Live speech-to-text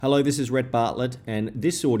Hello, this is Rhett Bartlett, and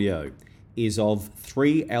this audio is of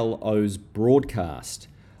 3LO's broadcast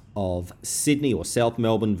of Sydney or South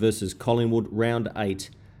Melbourne versus Collingwood, Round 8,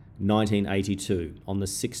 1982, on the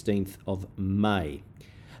 16th of May.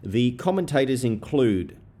 The commentators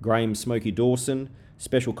include Graham Smokey Dawson,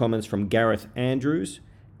 special comments from Gareth Andrews,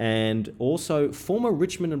 and also former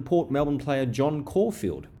Richmond and Port Melbourne player John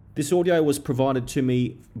Caulfield. This audio was provided to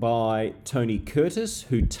me by Tony Curtis,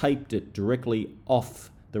 who taped it directly off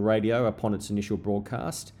the radio upon its initial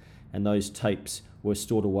broadcast, and those tapes were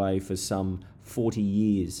stored away for some 40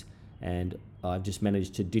 years, and I've just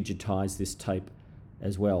managed to digitize this tape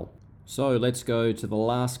as well. So let's go to the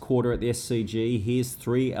last quarter at the SCG. Here's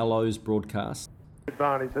 3LO's broadcast.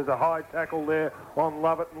 Advantage. There's a high tackle there on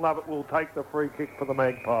Lovett, and Lovett will take the free kick for the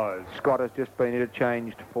Magpies. Scott has just been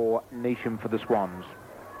interchanged for Neesham for the Swans.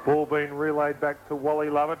 Ball being relayed back to Wally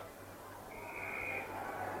Lovett.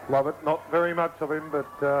 Lovett, not very much of him,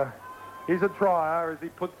 but he's a trier as he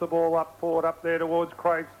puts the ball forward up there towards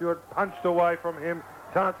Craig Stewart. Punched away from him.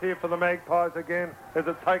 Chance here for the Magpies again as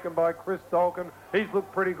it's taken by Chris Dolkin. He's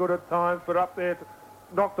looked pretty good at times, but up there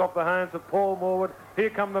knocked off the hands of Paul Morwood. Here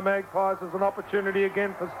come the Magpies. There's an opportunity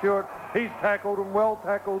again for Stewart. He's tackled and well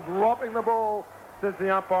tackled, dropping the ball, says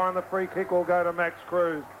the umpire, and the free kick will go to Max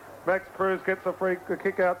Cruz. Max Cruz gets a free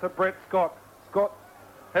kick out to Brett Scott. Scott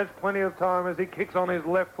has plenty of time as he kicks on his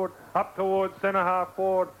left foot up towards centre half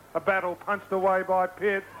forward. A battle punched away by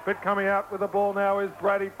Pearce, but coming out with the ball now is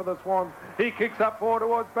Brady for the Swans. He kicks up forward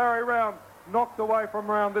towards Barry Round. Knocked away from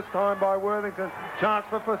Round this time by Worthington. Chance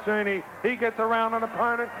for Fassini. He gets around an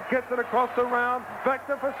opponent, gets it across the Round. Back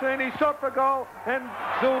to Fassini, shot for goal, and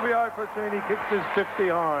Silvio Fassini kicks his 50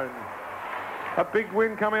 home. A big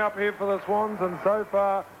win coming up here for the Swans, and so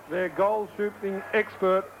far their goal shooting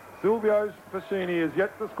expert Silvio Fassini is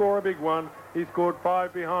yet to score a big one. He scored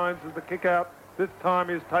 5 behinds as the kick out this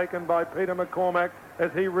time is taken by Peter McCormack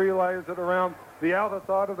as he relays it around the outer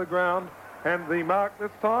side of the ground, and the mark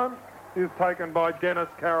this time is taken by Dennis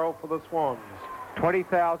Carroll for the Swans.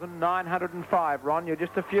 20,905, Ron. You're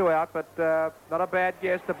just a few out, but not a bad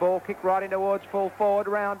guess. The ball kicked right in towards full forward.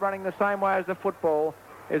 Round running the same way as the football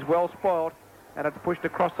is well spoilt, and it's pushed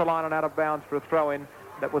across the line and out of bounds for a throw-in.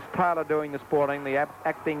 That was Taylor doing the sporting, the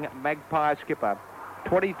acting Magpie skipper.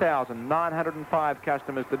 20,905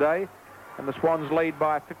 customers today, and the Swans lead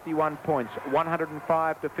by 51 points,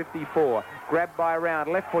 105 to 54. Grabbed by Round,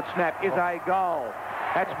 left foot snap is a goal.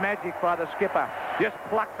 That's magic by the skipper. Just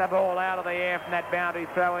plucked the ball out of the air from that boundary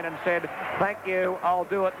throw-in and said, "Thank you, I'll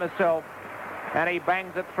do it myself." And he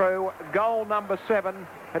bangs it through. Goal number 7,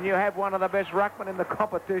 and you have one of the best ruckmen in the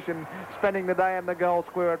competition spending the day in the goal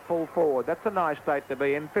square at full forward. That's a nice state to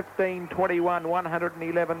be in. 15:21,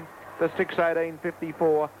 111 to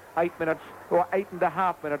 6:18:54. 8 minutes, or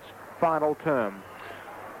 8.5 minutes, final term.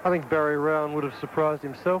 I think Barry Round would have surprised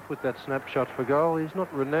himself with that snapshot for goal. He's not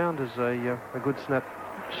renowned as a good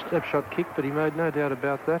snapshot kick, but he made no doubt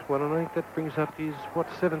about that one, and I think that brings up his,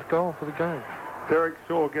 7th goal for the game. Derek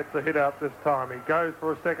Shaw gets the hit out this time. He goes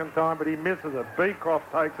for a second time, but he misses it.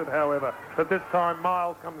 Beecroft takes it, however. But this time,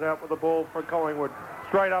 Miles comes out with the ball for Collingwood.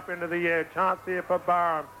 Straight up into the air. Chance here for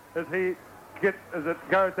Barham as it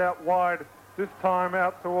goes out wide. This time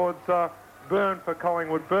out towards Byrne for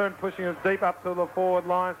Collingwood. Byrne pushing it deep up to the forward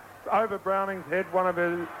line. Over Browning's head, one of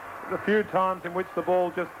the few times in which the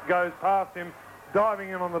ball just goes past him. Diving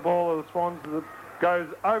in on the ball of the Swans as it goes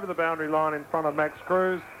over the boundary line in front of Max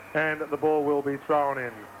Cruz. And the ball will be thrown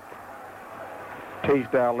in.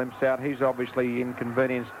 Teasdale limps out. He's obviously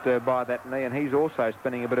inconvenienced by that knee, and he's also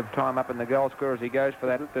spending a bit of time up in the goal square as he goes for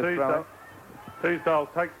that throw-in. Teasdale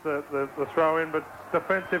takes the throw-in, but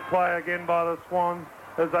defensive play again by the Swans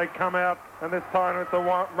as they come out, and this time it's the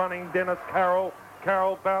running Dennis Carroll.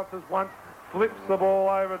 Carroll bounces once, flips the ball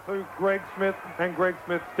over to Greg Smith, and Greg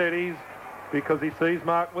Smith steadies because he sees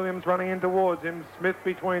Mark Williams running in towards him. Smith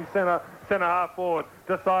between centre half forward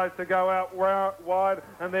decides to go out wide,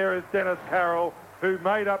 and there is Dennis Carroll, who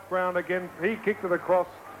made up ground again. He kicked it across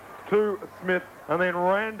to Smith and then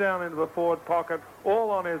ran down into the forward pocket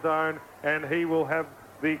all on his own, and he will have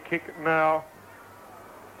the kick now.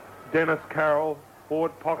 Dennis Carroll,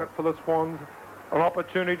 forward pocket for the Swans. An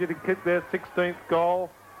opportunity to kick their 16th goal.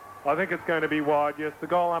 I think it's going to be wide, yes. The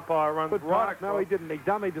goal umpire runs right across. No, he didn't. He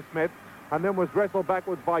dummied to Smith and then was wrestled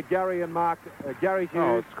backwards by Gary and Mark. Gary Hughes.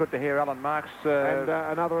 Oh, it's good to hear Alan Marks and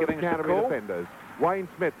another of the giving Canterbury defenders. Wayne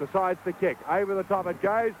Smith decides to kick. Over the top it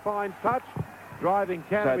goes. Fine touch. Driving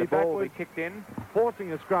Canterbury so the ball backwards. Will be kicked in.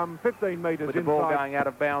 Forcing a scrum 15 metres inside. With the ball going out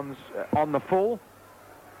of bounds on the full.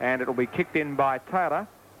 And it'll be kicked in by Taylor.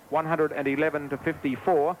 111 to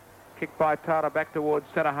 54. kick by Tara back towards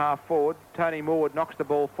centre half forward. Tony Morwood knocks the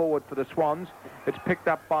ball forward for the Swans. It's picked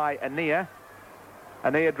up by Anea.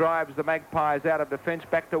 Anea drives the Magpies out of defence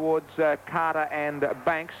back towards Carter and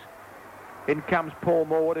Banks. In comes Paul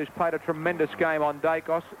Morwood, who's played a tremendous game on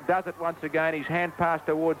Dacos. Does it once again. His hand pass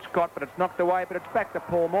towards Scott, but it's knocked away. But it's back to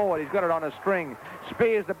Paul Morwood. He's got it on a string.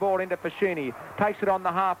 Spears the ball into Fashini. Takes it on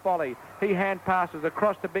the half volley. He hand passes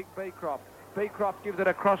across to Big Beecroft. Beecroft gives it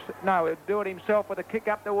across. No, he'll do it himself with a kick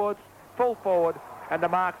up towards full forward. And the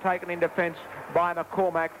mark taken in defence by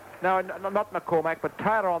McCormack. No, not McCormack, but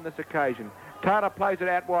Taylor on this occasion. Taylor plays it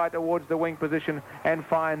out wide towards the wing position and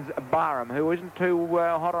finds Barham, who isn't too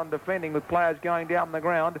hot on defending with players going down the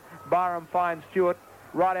ground. Barham finds Stewart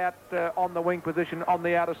right out on the wing position on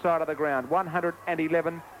the outer side of the ground.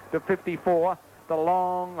 111 to 54. The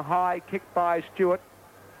long, high kick by Stewart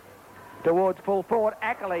towards full forward.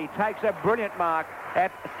 Ackley takes a brilliant mark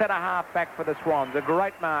at centre half back for the Swans. A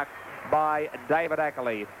great mark by David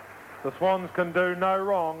Ackley. The Swans can do no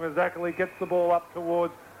wrong as Ackley gets the ball up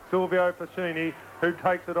towards Silvio Fashini, who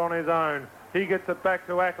takes it on his own. He gets it back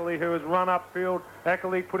to Ackley, who has run upfield.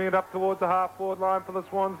 Ackley putting it up towards the half-forward line for the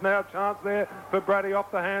Swans. Now chance there for Brady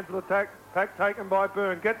off the hands of the pack taken by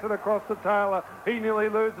Byrne. Gets it across to Taylor. He nearly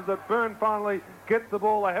loses it. Byrne finally gets the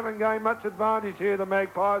ball. They haven't gained much advantage here, the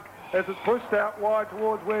Magpies, as it's pushed out wide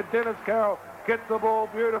towards where Dennis Carroll gets the ball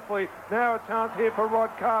beautifully. Now a chance here for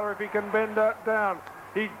Rod Carter if he can bend down.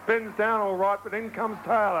 He bends down all right, but in comes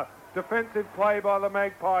Taylor. Defensive play by the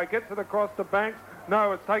Magpie. Gets it across to Banks.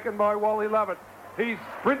 No, it's taken by Wally Lovett. He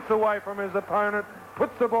sprints away from his opponent,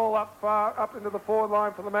 puts the ball up far, up into the forward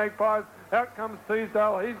line for the Magpies. Out comes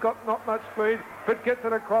Teasdale. He's got not much speed, but gets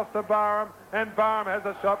it across to Barham, and Barham has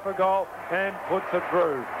a shot for goal and puts it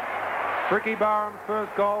through. Ricky Barham's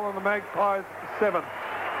first goal and the Magpies' 7th.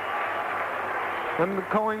 And the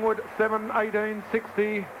Collingwood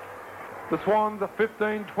 7-18-60. The Swans are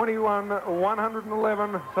 15-21,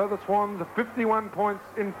 111. So the Swans are 51 points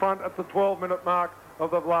in front at the 12-minute mark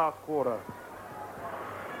of the last quarter.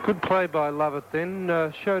 Good play by Lovett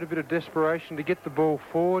then. Showed a bit of desperation to get the ball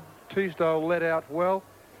forward. Teasdale let out well.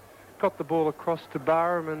 Got the ball across to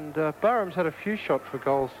Barham, and Barham's had a few shots for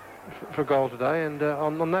goal today, and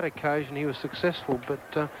on that occasion he was successful.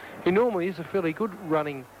 But he normally is a fairly good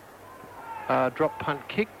running drop punt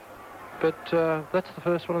kick. But that's the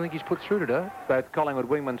first one I think he's put through today. Both Collingwood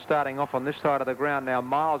wingmen starting off on this side of the ground now.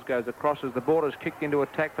 Miles goes across as the ball is kicked into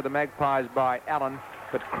attack for the Magpies by Allen.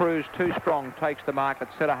 But Cruz, too strong, takes the mark at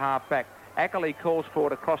centre half back. Ackley calls for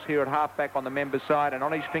it across here at half back on the members' side, and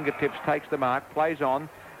on his fingertips takes the mark, plays on,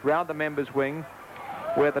 round the members' wing,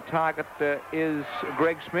 where the target is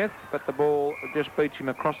Greg Smith, but the ball just beats him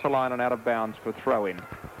across the line and out of bounds for throw-in.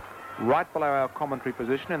 Right below our commentary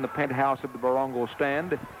position in the penthouse of the Barongal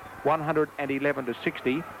stand, 111 to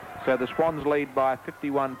 60. So the Swans lead by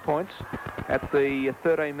 51 points at the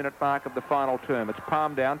 13-minute mark of the final term. It's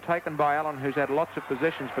palm down, taken by Allen, who's had lots of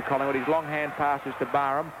possessions for Collingwood. His long hand passes to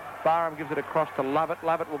Barham. Barham gives it across to Lovett.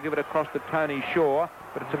 Lovett will give it across to Tony Shaw,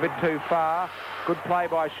 but it's a bit too far. Good play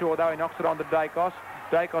by Shaw, though. He knocks it on to Dacos.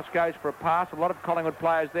 Dacos goes for a pass. A lot of Collingwood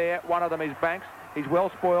players there. One of them is Banks. He's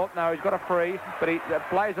well spoilt. No, he's got a free, but the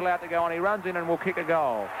play's allowed to go on. He runs in and will kick a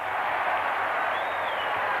goal.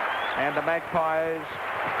 And the Magpies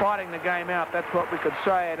fighting the game out, that's what we could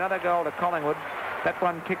say. Another goal to Collingwood. That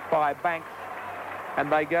one kicked by Banks.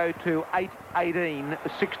 And they go to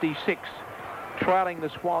 8-18-66, trailing the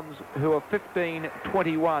Swans, who are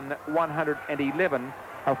 15-21, 111,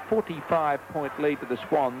 a 45-point lead to the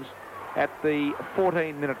Swans at the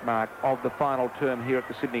 14-minute mark of the final term here at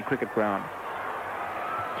the Sydney Cricket Ground.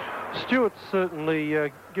 Stewart's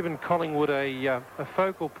certainly given Collingwood a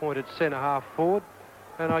focal point at centre half forward.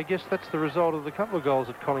 And I guess that's the result of the couple of goals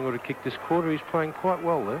that Collingwood have kicked this quarter. He's playing quite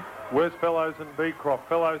well there. Where's Fellows and Beecroft?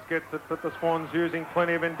 Fellows gets it, but the Swans using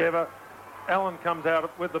plenty of endeavour. Allen comes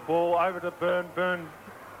out with the ball over to Byrne. Byrne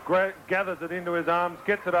gathers it into his arms,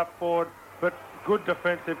 gets it up forward, but good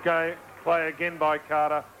defensive play again by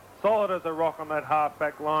Carter. Solid as a rock on that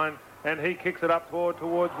half-back line, and he kicks it up towards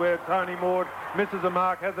where Tony Maud misses a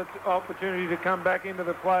mark, has an opportunity to come back into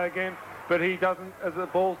the play again, but he doesn't, as the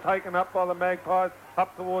ball's taken up by the Magpies,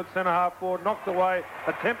 up towards centre half forward, knocked away,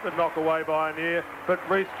 attempted knock away by Anea, but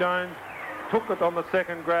Rhys Jones took it on the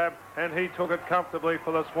second grab, and he took it comfortably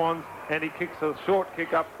for the Swans, and he kicks a short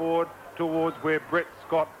kick up forward towards where Brett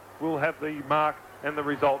Scott will have the mark and the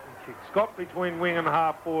resultant kick. Scott between wing and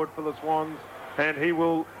half forward for the Swans, and he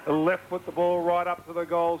will left foot the ball right up to the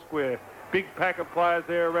goal square. Big pack of players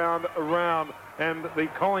there around, and the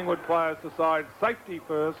Collingwood players decide safety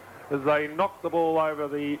first as they knock the ball over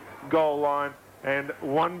the goal line, and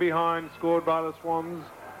one behind scored by the Swans,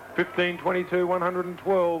 15-22,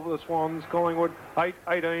 112, the Swans. Collingwood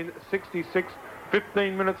 8-18, 66.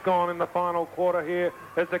 15 minutes gone in the final quarter here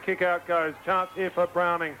as the kick out goes. Chance here for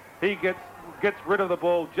Browning. He gets rid of the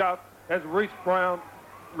ball just as Rhys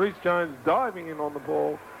Jones diving in on the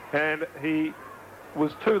ball, and he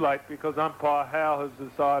was too late because umpire Howe has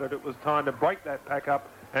decided it was time to break that pack up,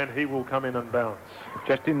 and he will come in and bounce.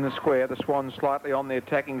 Just in the square, the Swans slightly on the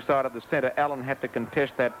attacking side of the centre. Allen had to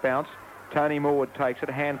contest that bounce. Tony Morwood takes it.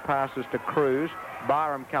 Hand passes to Cruz.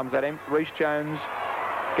 Barham comes at him. Rhys Jones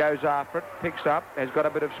goes after it, picks up, has got a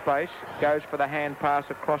bit of space, goes for the hand pass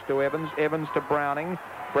across to Evans. Evans to Browning.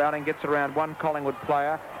 Browning gets around one Collingwood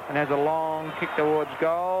player and has a long kick towards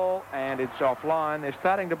goal, and it's offline. They're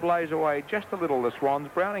starting to blaze away just a little, the Swans.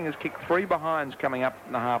 Browning has kicked 3 behinds coming up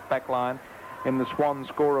in the half-back line in the Swans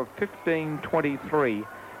score of 15-23,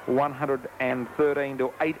 113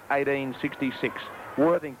 to 8-18, 66.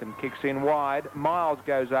 Worthington kicks in wide. Miles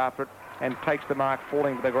goes after it and takes the mark,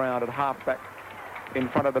 falling to the ground at half-back in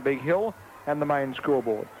front of the big hill and the main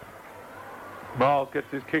scoreboard. Miles gets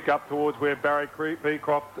his kick up towards where Barry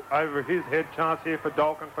Beecroft over his head. Chance here for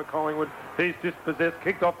Dolkin for Collingwood. He's dispossessed,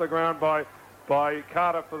 kicked off the ground by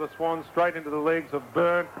Carter for the Swans, straight into the legs of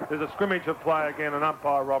Byrne. There's a scrimmage of play again, and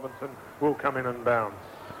umpire Robinson will come in and bounce.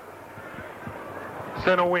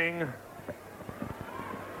 Centre wing,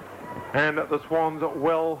 and the Swans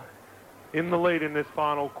well in the lead in this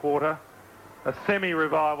final quarter. A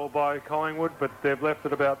semi-revival by Collingwood, but they've left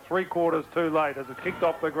it about 3 quarters too late as it's kicked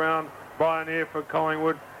off the ground by an ear for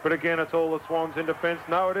Collingwood. But again, it's all the Swans in defence.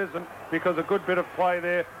 No, it isn't, because a good bit of play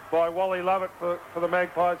there by Wally Lovett for the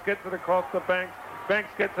Magpies. Gets it across to Banks.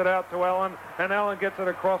 Banks gets it out to Allen, and Allen gets it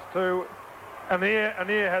across to Anir.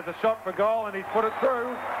 Anir has a shot for goal, and he's put it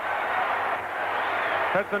through.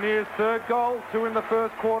 That's Anir's 3rd goal, 2 in the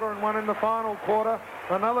first quarter and 1 in the final quarter.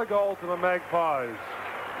 Another goal to the Magpies.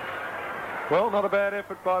 Well, not a bad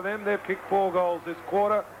effort by them. They've kicked 4 goals this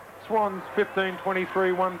quarter. Swans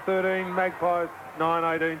 15-23, 113. Magpies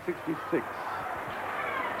 9-18, 66.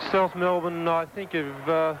 South Melbourne, I think,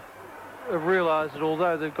 have realised that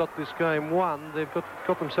although they've got this game won, they've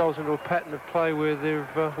got themselves into a pattern of play where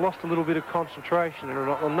they've lost a little bit of concentration. And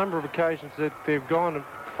on a number of occasions that they've gone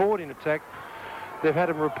forward in attack, they've had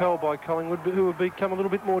them repelled by Collingwood, who have become a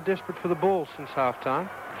little bit more desperate for the ball since half-time.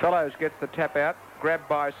 Fellows gets the tap out, grabbed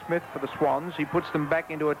by Smith for the Swans. He puts them back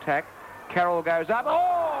into attack. Carroll goes up.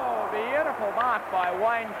 Oh, beautiful mark by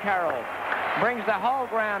Wayne Carroll. Brings the whole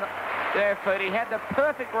ground their feet. He had the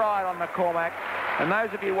perfect ride on McCormack. And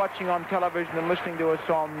those of you watching on television and listening to us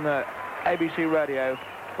on ABC Radio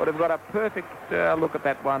would have got a perfect look at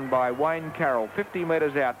that one by Wayne Carroll. 50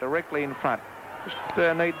 metres out, directly in front.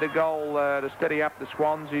 Just need the goal to steady up the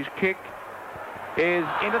Swans. His kick is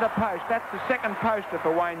into the post. That's the second poster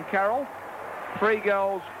for Wayne Carroll. 3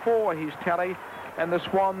 goals, 4 his tally, and the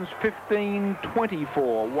Swans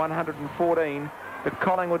 15-24, 114. The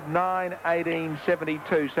Collingwood 9-18,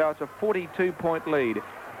 72. So it's a 42-point lead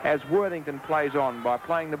as Worthington plays on by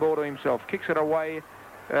playing the ball to himself. Kicks it away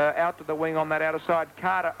out to the wing on that outer side.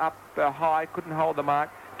 Carter up high, couldn't hold the mark.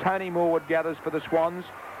 Tony Morwood gathers for the Swans.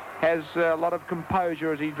 Has a lot of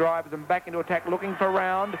composure as he drives them back into attack, looking for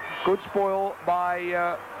round. Good spoil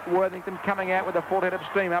by Worthington, coming out with a full head of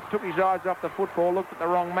steam up. Took his eyes off the football, looked at the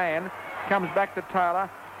wrong man. Comes back to Taylor.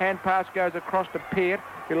 Hand pass goes across to Peart,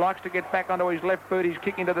 who likes to get back onto his left boot. He's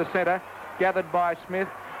kicking to the centre. Gathered by Smith,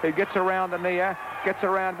 who gets around the near, gets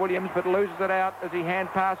around Williams, but loses it out as he hand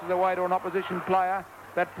passes away to an opposition player.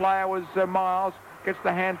 That player was Miles. Gets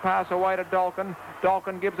the hand pass away to Dolkin.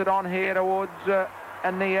 Dolkin gives it on here towards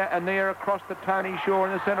Anir across to Tony Shaw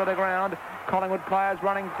in the centre of the ground. Collingwood players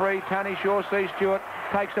running free. Tony Shaw sees Stewart,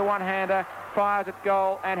 takes a one-hander, fires at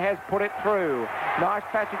goal and has put it through. Nice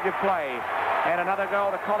passage of play. And another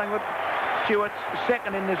goal to Collingwood. Stewart's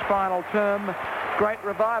second in this final term. Great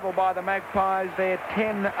revival by the Magpies. They're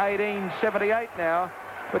 10-18, 78 now,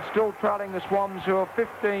 but still trailing the Swans, who are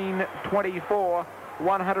 15-24,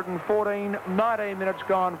 114, 19 minutes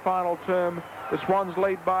gone final term. The Swans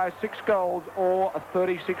lead by 6 goals or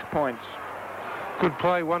 36 points. Good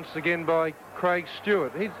play once again by Craig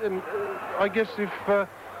Stewart. I guess if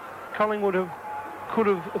Collingwood could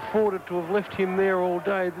have afforded to have left him there all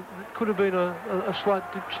day, it could have been a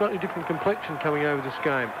slightly different complexion coming over this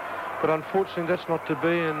game. But unfortunately, that's not to be.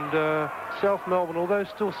 And South Melbourne, although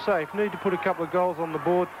still safe, need to put a couple of goals on the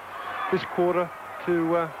board this quarter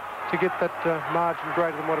to get that margin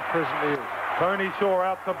greater than what it presently is. Tony Shaw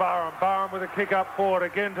out to Barham. Barham with a kick up forward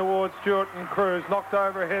again towards Stewart and Cruz. Knocked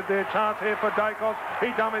overhead there. Chance here for Dacos.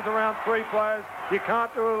 He dummies around 3 players. You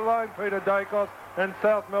can't do it alone, Peter Dacos. And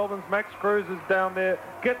South Melbourne's Max Cruz is down there.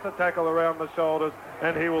 Gets a tackle around the shoulders.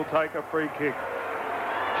 and he will take a free kick.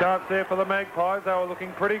 Chance there for the Magpies. They were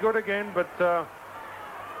looking pretty good again, but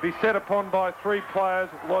be set upon by 3 players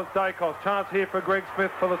was Dacos. Chance here for Greg Smith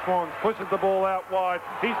for the Swans. Pushes the ball out wide.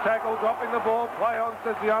 He's tackled, dropping the ball. Play on,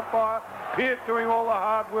 says the umpire. Pearce doing all the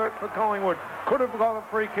hard work for Collingwood. Could have got a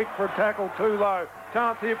free kick for a tackle too low.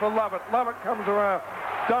 Chance here for Lovett. Lovett comes around.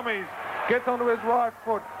 Dummies. Gets onto his right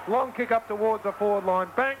foot. Long kick up towards the forward line.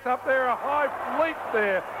 Banks up there. A high leap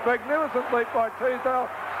there. Magnificent leap by Teasdale.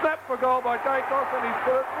 Snap for goal by Dacos, and he's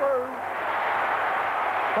put it through.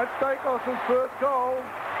 That's Dacos' first goal.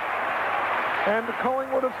 And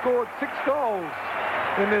Collingwood have scored 6 goals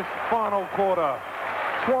in this final quarter.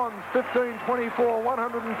 Swans 15-24,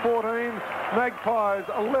 114. Magpies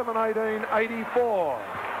 11-18, 84.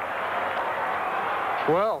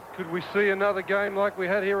 Well, could we see another game like we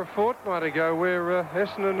had here a fortnight ago where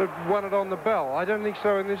Essendon had won it on the bell? I don't think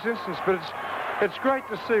so in this instance, but it's great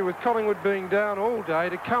to see, with Collingwood being down all day,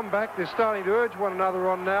 to come back. They're starting to urge one another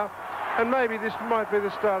on now, and maybe this might be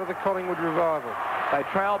the start of the Collingwood revival. They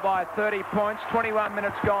trail by 30 points, 21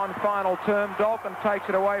 minutes gone, final term. Dalkin takes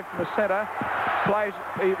it away from the centre.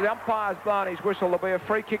 The umpire's blown his whistle. There'll be a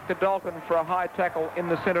free kick to Dalkin for a high tackle in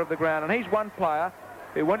the centre of the ground. And he's one player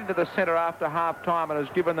who went into the centre after half-time and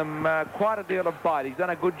has given them quite a deal of bite. He's done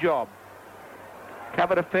a good job.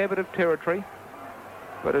 Covered a fair bit of territory,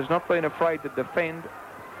 but has not been afraid to defend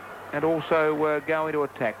and also go into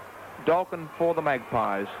attack. Dalkin for the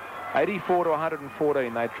Magpies. 84 to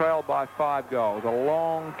 114. They trail by 5 goals. A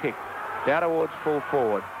long kick down towards full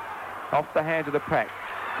forward. Off the hands of the pack.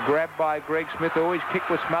 Grabbed by Greg Smith. Oh, his kick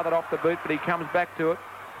was smothered off the boot, but he comes back to it.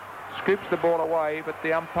 Scoops the ball away, but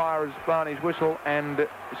the umpire has blown his whistle and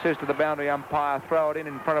says to the boundary umpire, throw it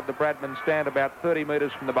in front of the Bradman stand about 30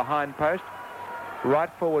 metres from the behind post. Right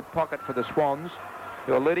forward pocket for the Swans,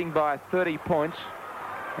 who are leading by 30 points.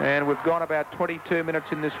 And we've gone about 22 minutes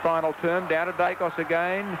in this final term. Down to Dacos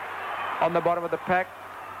again. On the bottom of the pack,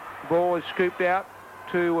 ball is scooped out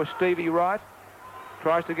to Stevie Wright.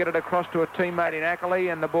 Tries to get it across to a teammate in Ackley,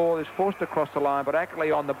 and the ball is forced across the line, but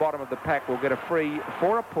Ackley on the bottom of the pack will get a free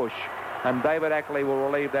for a push, and David Ackley will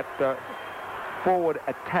relieve that forward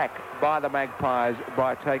attack by the Magpies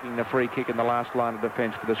by taking the free kick in the last line of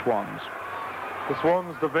defence for the Swans. The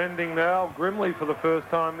Swans defending now grimly for the first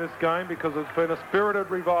time this game, because it's been a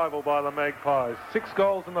spirited revival by the Magpies. 6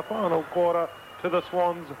 goals in the final quarter to the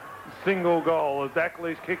Swans' single goal, as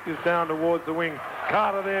Ackley's kick is down towards the wing.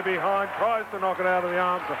 Carter there behind, tries to knock it out of the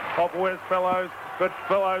arms of Wes Fellows, but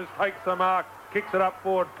Fellows takes the mark, kicks it up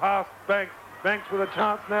forward, past Banks. Banks with a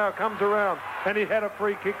chance now, comes around, and he had a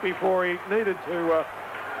free kick before he needed to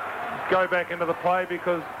go back into the play,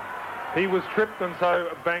 because he was tripped, and so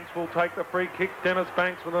Banks will take the free kick. Dennis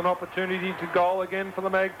Banks with an opportunity to goal again for the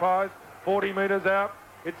Magpies. 40 metres out.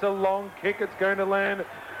 It's a long kick. It's going to land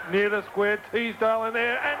near the square. Teasdale in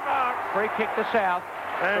there, and mark. Free kick to South.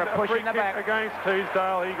 And for a push free in the kick back against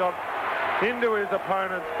Teasdale. He got into his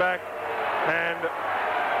opponent's back, and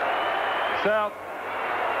South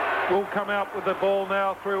will come out with the ball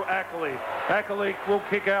now through Ackley. Ackley will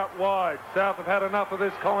kick out wide. South have had enough of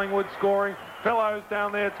this Collingwood scoring. Fellows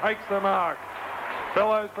down there takes the mark.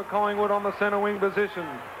 Fellows for Collingwood on the centre wing position.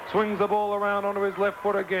 Swings the ball around onto his left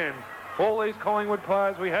foot again. All these Collingwood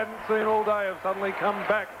players we hadn't seen all day have suddenly come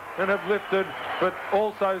back and have lifted, but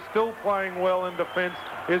also still playing well in defence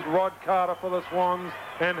is Rod Carter for the Swans,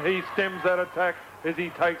 and he stems that attack as he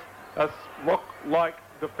takes a lock-like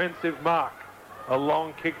defensive mark. A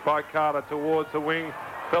long kick by Carter towards the wing.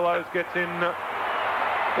 Fellows gets in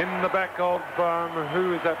the back of,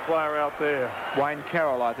 who is that player out there? Wayne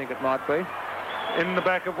Carroll, I think it might be. In the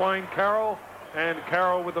back of Wayne Carroll, and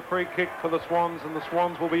Carroll with the free kick for the Swans, and the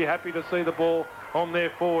Swans will be happy to see the ball on their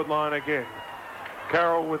forward line again.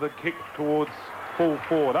 Carroll with a kick towards full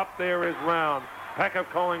forward. Up there is Round. Pack of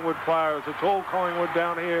Collingwood players. It's all Collingwood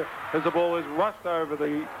down here as the ball is rushed over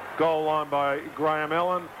the goal line by Graham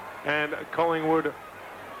Allen, and Collingwood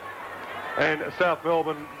and South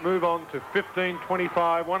Melbourne move on to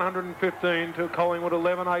 15-25, 115 to Collingwood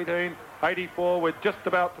 11-18, 84. We're just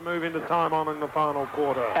about to move into time on in the final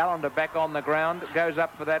quarter. Allender back on the ground, goes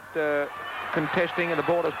up for that contesting, and the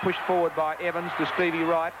ball is pushed forward by Evans to Stevie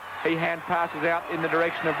Wright. He hand passes out in the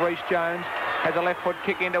direction of Reece Jones. Has a left foot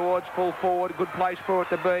kick in towards full forward. Good place for it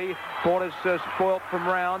to be. Ball is spoilt from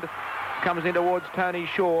Round. Comes in towards Tony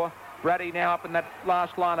Shaw. Brady now up in that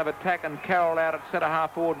last line of attack, and Carroll out at centre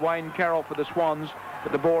half forward. Wayne Carroll for the Swans,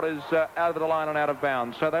 but the ball is over the line and out of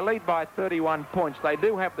bounds. So they lead by 31 points. They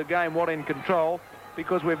do have the game well in control,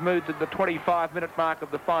 because we've moved to the 25-minute mark of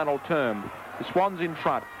the final term. The Swans in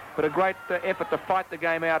front. but a great effort to fight the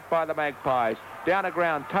game out by the Magpies. Down the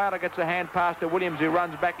ground, Taylor gets a hand pass to Williams, who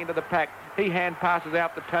runs back into the pack. He hand passes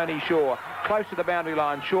out to Tony Shaw. Close to the boundary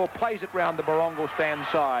line, Shaw plays it round the Barongal stand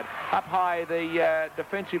side. Up high, the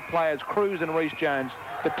defensive players, Cruz and Rhys Jones,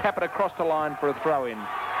 to tap it across the line for a throw-in.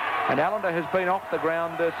 And Allender has been off the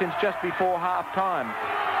ground since just before half-time.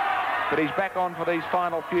 But he's back on for these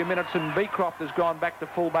final few minutes, and Beecroft has gone back to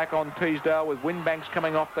full-back on Teasdale with Winbanks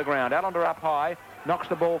coming off the ground. Allender up high, knocks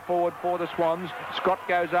the ball forward for the Swans. Scott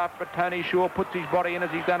goes after it. Tony Shaw puts his body in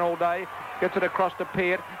as he's done all day. Gets it across to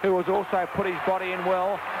Peart, who has also put his body in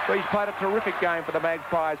well. So he's played a terrific game for the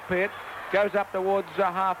Magpies. Peart goes up towards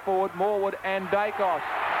half-forward, Morwood and Dacos.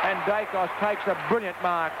 And Dacos takes a brilliant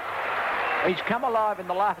mark. He's come alive in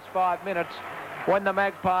the last 5 minutes when the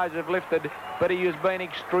Magpies have lifted, but he has been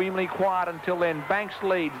extremely quiet until then. Banks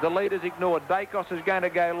leads. The lead is ignored. Dacos is going to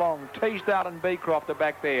go long. Teasdale and Beecroft are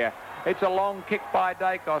back there. It's a long kick by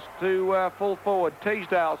Dacos to full forward.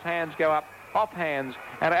 Teasdale's hands go up, off hands,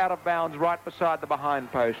 and out of bounds right beside the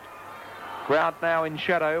behind post. Ground now in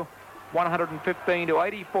shadow, 115 to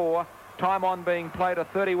 84. Time on being played, a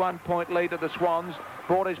 31-point lead to the Swans.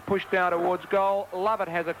 Broad is pushed down towards goal. Lovett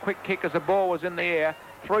has a quick kick as the ball was in the air.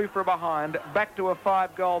 Through for behind, back to a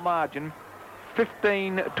 5-goal margin.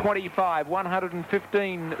 15-25,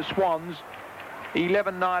 115 Swans,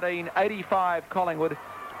 11-19, 85 Collingwood.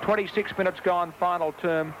 26 minutes gone, final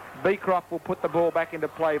term. Beecroft will put the ball back into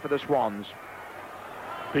play for the Swans.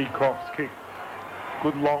 Beecroft's kick.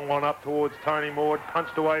 Good long one up towards Tony Morwood.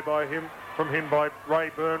 Punched away by from him by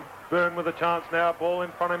Ray Byrne. Byrne with a chance now. Ball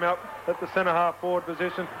in front of him out at the centre half forward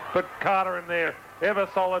position. But Carter in there. Ever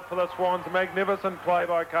solid for the Swans. Magnificent play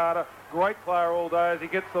by Carter. Great player all day as he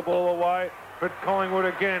gets the ball away. But Collingwood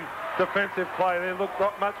again, defensive play. They look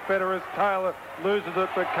much better as Taylor loses it.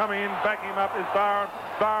 But coming in, backing him up is Barham.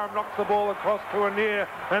 Barham knocks the ball across to Anir.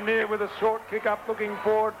 Anir with a short kick up looking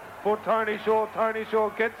forward for Tony Shaw. Tony Shaw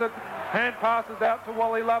gets it. Hand passes out to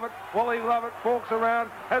Wally Lovett. Wally Lovett forks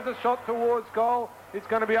around, has a shot towards goal. It's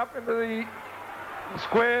going to be up into the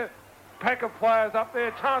square. Pack of players up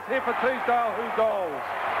there. Chance here for Teasdale, who goals.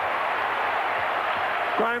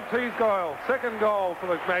 Graham Teasdale, second goal for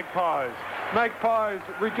the Magpies. Magpies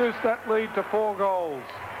reduce that lead to 4 goals.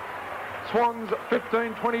 Swans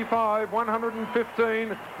 15-25,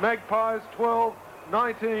 115. Magpies 12,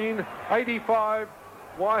 19, 85.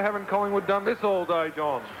 Why haven't Collingwood done this all day,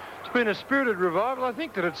 John? It's been a spirited revival. I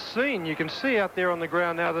think that it's seen. You can see out there on the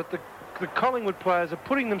ground now that the Collingwood players are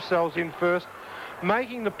putting themselves in first,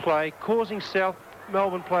 making the play, causing South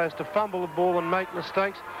Melbourne players to fumble the ball and make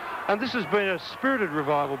mistakes. And this has been a spirited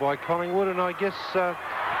revival by Collingwood, and I guess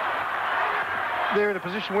they're in a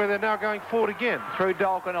position where they're now going forward again. Through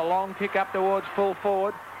Dalkin, a long kick up towards full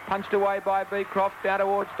forward, punched away by Beecroft, down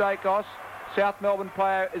towards Dacos. South Melbourne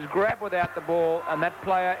player is grabbed without the ball, and that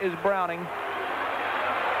player is Browning.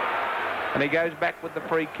 And he goes back with the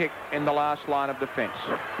free kick in the last line of defence.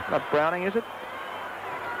 Not Browning, is it?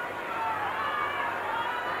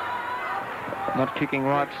 Not kicking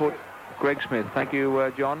right foot. Greg Smith. Thank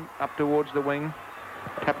you, John. Up towards the wing.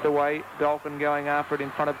 Tapped away. Dalkin going after it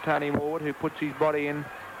in front of Tony Morwood, who puts his body in.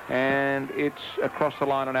 And it's across the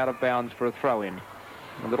line and out of bounds for a throw-in.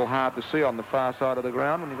 A little hard to see on the far side of the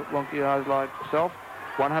ground when you've got wonky eyes like yourself.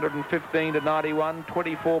 115 to 91,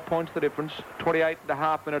 24 points the difference.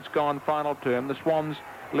 28.5 minutes gone, final term. The Swans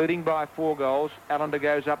leading by 4 goals. Allender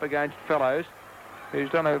goes up against Fellows, who's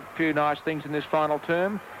done a few nice things in this final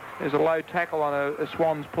term. There's a low tackle on a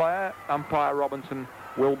Swans player. Umpire Robinson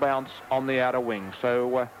will bounce on the outer wing.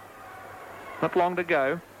 So not long to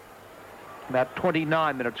go. About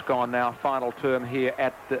 29 minutes gone now, final term here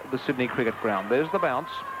at the Sydney Cricket Ground. There's the bounce.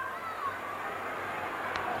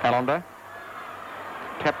 Allender.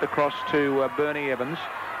 Tapped across to Bernie Evans.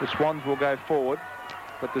 The Swans will go forward,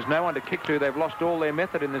 but there's no one to kick to. They've lost all their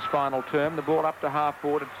method in this final term. The ball up to half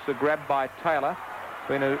forward. It's a grab by Taylor.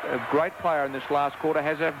 Been a great player in this last quarter.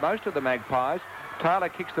 Has had most of the Magpies. Taylor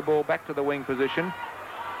kicks the ball back to the wing position.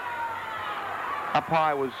 Up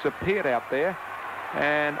high was Peart out there.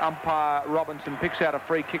 And umpire Robinson picks out a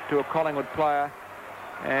free kick to a Collingwood player.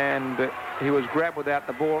 And he was grabbed without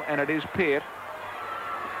the ball, and it is Peart.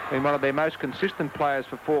 Been one of their most consistent players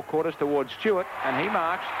for 4 quarters towards Stewart, and he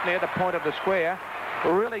marks near the point of the square,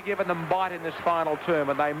 really giving them bite in this final term,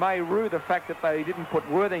 and they may rue the fact that they didn't put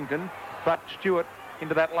Worthington but Stewart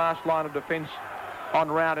into that last line of defence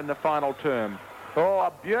on round in the final term. Oh,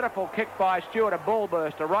 a beautiful kick by Stewart, a ball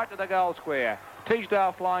burster right to the goal square.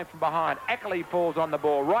 Teasdale flying from behind. Ackley falls on the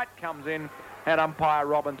ball. Wright comes in, and umpire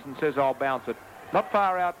Robinson says, I'll bounce it. Not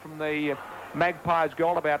far out from the Magpies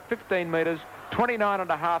goal, about 15 metres.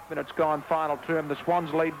 29.5 minutes gone, final term. The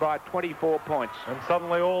Swans lead by 24 points. And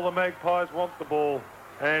suddenly all the Magpies want the ball.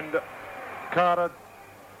 And Carter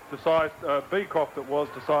decides, Beecroft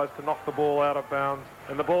decides to knock the ball out of bounds.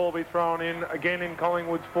 And the ball will be thrown in again in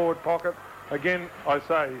Collingwood's forward pocket. Again, I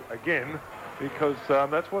say again, because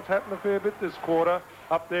that's what's happened a fair bit this quarter.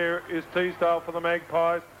 Up there is Teasdale for the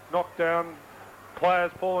Magpies. Knocked down,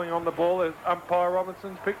 players falling on the ball. As umpire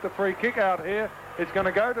Robinson's picked the free kick out here. It's going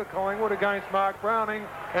to go to Collingwood against Mark Browning,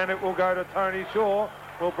 and it will go to Tony Shaw.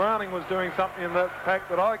 Well, Browning was doing something in that pack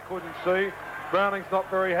that I couldn't see. Browning's not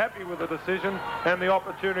very happy with the decision and the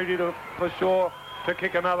opportunity for Shaw to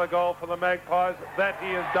kick another goal for the Magpies. That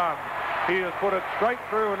he has done. He has put it straight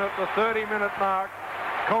through, and at the 30-minute mark,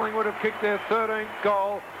 Collingwood have kicked their 13th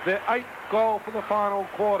goal, their 8th goal for the final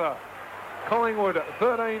quarter. Collingwood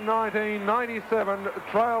 13-19-97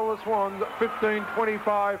 trail the Swans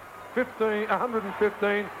 15-25,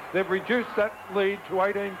 115. They've reduced that lead to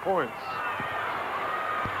 18 points.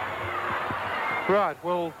 Right,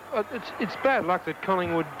 well, it's bad luck that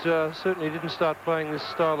Collingwood certainly didn't start playing this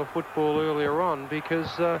style of football earlier on, because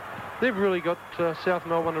they've really got South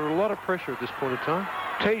Melbourne under a lot of pressure at this point in time.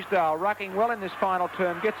 Teasdale rucking well in this final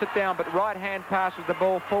term, gets it down, but right hand passes the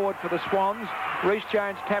ball forward for the Swans. Rhys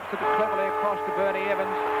Jones taps it cleverly across to Bernie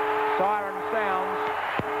Evans. Siren sounds.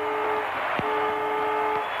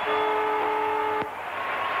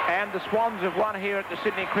 And the Swans have won here at the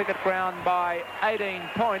Sydney Cricket Ground by 18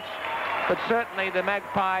 points. But certainly the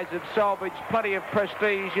Magpies have salvaged plenty of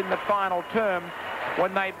prestige in the final term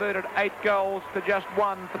when they booted 8 goals to just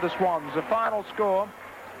 1 for the Swans. The final score,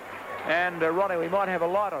 and Ronnie, we might have a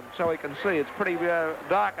light on so we can see. It's pretty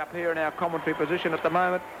dark up here in our commentary position at the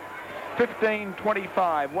moment.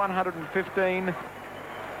 15-25, 115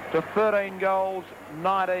 to 13 goals,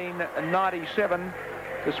 19-97.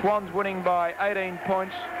 The Swans winning by 18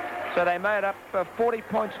 points. So they made up 40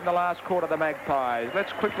 points in the last quarter, the Magpies.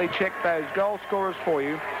 Let's quickly check those goal scorers for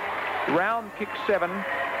you. Round kick 7.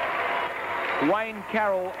 Wayne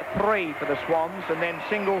Carroll 3 for the Swans, and then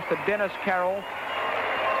singles to Dennis Carroll,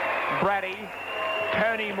 Braddy,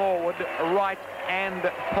 Tony Morwood, Wright, and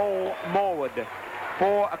Paul Morwood.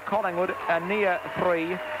 For Collingwood, Ania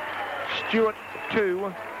 3, Stewart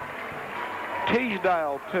 2,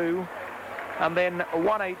 Teasdale 2, and then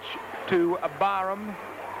 1 each to Barham,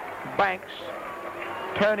 Banks,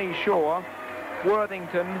 Tony Shaw,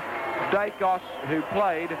 Worthington, Dacos, who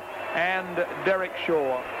played, and Derek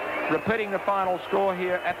Shaw. Repeating the final score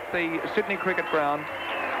here at the Sydney Cricket Ground.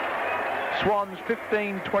 Swans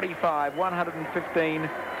 15-25, 115,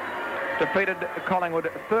 defeated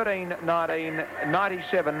Collingwood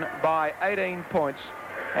 13-19-97 by 18 points,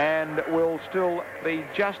 and will still be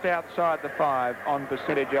just outside the 5 on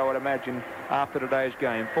percentage, I would imagine, after today's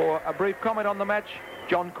game. For a brief comment on the match,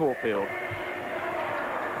 John Caulfield.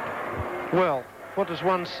 Well, what does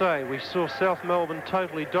one say? We saw South Melbourne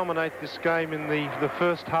totally dominate this game in the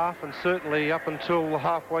first half, and certainly up until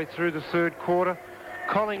halfway through the third quarter.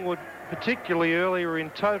 Collingwood, particularly early, were in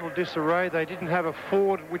total disarray. They didn't have a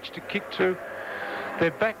forward which to kick to.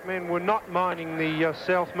 Their backmen were not minding the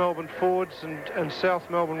South Melbourne forwards, and South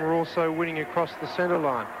Melbourne were also winning across the centre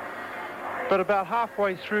line. But about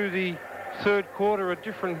halfway through the third quarter, a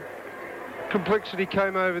different complexity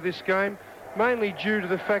came over this game, mainly due to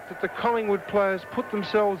the fact that the Collingwood players put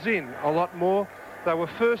themselves in a lot more. They were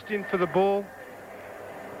first in for the ball.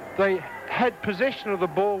 They had possession of the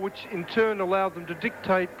ball, which in turn allowed them to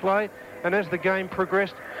dictate play, and as the game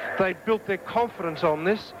progressed, they built their confidence on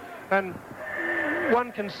this. And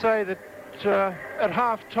one can say that at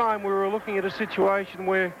half-time we were looking at a situation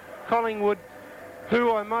where Collingwood,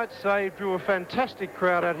 who I might say drew a fantastic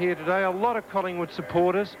crowd out here today, a lot of Collingwood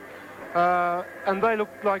supporters, and they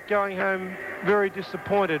looked like going home very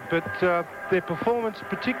disappointed, but their performance,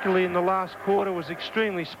 particularly in the last quarter, was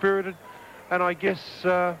extremely spirited, and I guess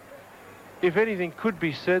if anything could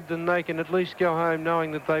be said, then they can at least go home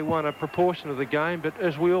knowing that they won a proportion of the game. But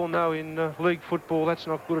as we all know in league football, that's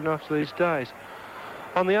not good enough these days.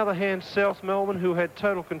 On the other hand, South Melbourne, who had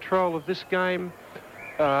total control of this game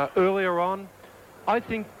earlier on, I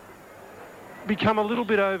think become a little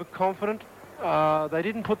bit overconfident. They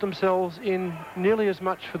didn't put themselves in nearly as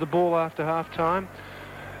much for the ball after half-time.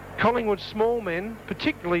 Collingwood's small men,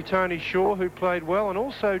 particularly Tony Shaw, who played well, and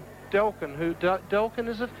also Delkin,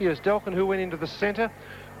 Delkin, who went into the centre,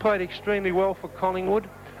 played extremely well for Collingwood.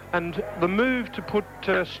 And the move to put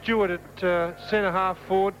Stewart at centre-half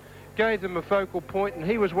forward gave them a focal point, and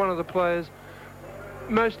he was one of the players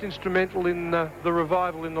most instrumental in the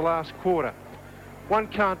revival in the last quarter. One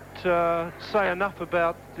can't say enough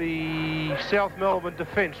about the South Melbourne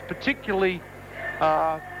defence, particularly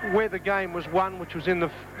where the game was won, which was in the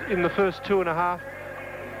first two and a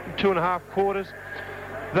half quarters.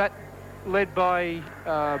 That led by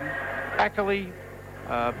Ackley,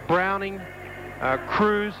 Browning,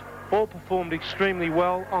 Cruz, all performed extremely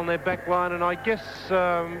well on their back line, and I guess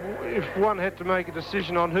if one had to make a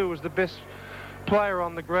decision on who was the best player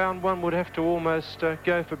on the ground, one would have to almost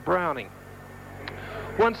go for Browning.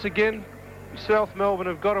 Once again, South Melbourne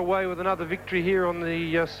have got away with another victory here on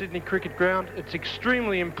the Sydney Cricket Ground. It's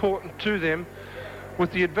extremely important to them,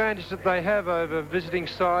 with the advantage that they have over visiting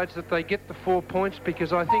sides, that they get the 4 points,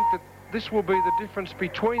 because I think that this will be the difference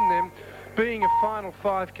between them being a Final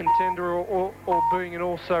Five contender or being an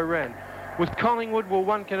also-ran. With Collingwood, well,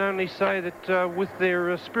 one can only say that with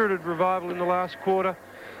their spirited revival in the last quarter,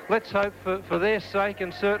 let's hope for their sake,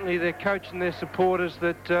 and certainly their coach and their supporters,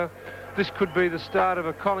 that this could be the start of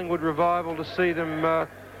a Collingwood revival, to see them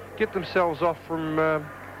get themselves off from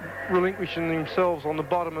relinquishing themselves on the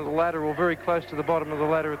bottom of the ladder, or very close to the bottom of the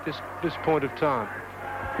ladder at this point of time.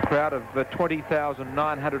 Crowd of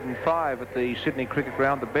 20,905 at the Sydney Cricket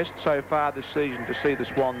Ground, the best so far this season to see the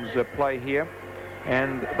Swans play here.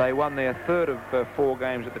 And they won their third of 4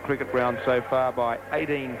 games at the Cricket Ground so far by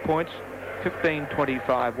 18 points,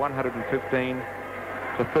 15-25, 115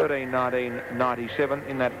 to 13-19, 97.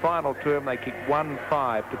 In that final term, they kicked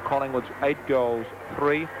 1-5 to Collingwood's 8 goals,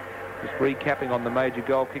 3. Just recapping on the major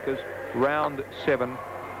goal kickers, round 7,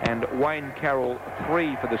 and Wayne Carroll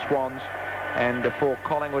 3 for the Swans. And for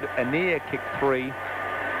Collingwood, Anir kicked 3,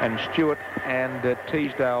 and Stewart and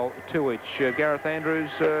Teasdale 2 each. Gareth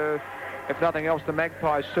Andrews, if nothing else, the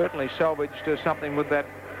Magpies certainly salvaged something with that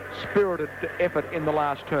spirited effort in the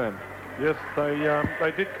last term. Yes,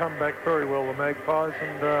 they did come back very well, the Magpies,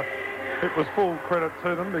 and it was full credit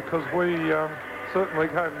to them, because we certainly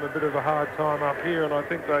gave them a bit of a hard time up here, and I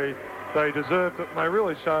think they deserved it, and they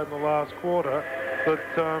really showed in the last quarter that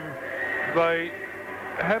they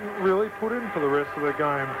hadn't really put in for the rest of the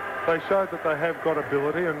game. They showed that they have got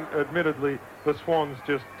ability, and admittedly the Swans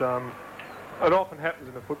just it often happens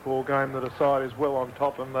in a football game that a side is well on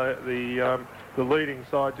top, and the leading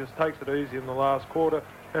side just takes it easy in the last quarter,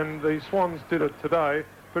 and the Swans did it today.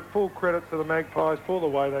 But full credit to the Magpies for the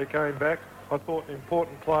way they came back. I thought an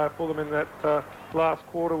important player for them in that last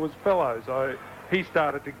quarter was Fellows. He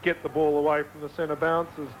started to get the ball away from the centre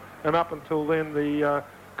bounces, and up until then the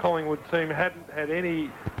Collingwood team hadn't had any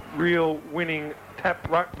real winning tap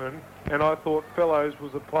ruckman, and I thought Fellows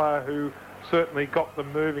was a player who certainly got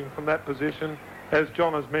them moving from that position. As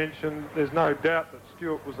John has mentioned, there's no doubt that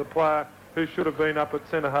Stewart was a player who should have been up at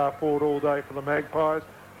centre-half forward all day for the Magpies.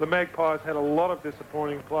 The Magpies had a lot of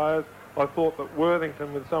disappointing players. I thought that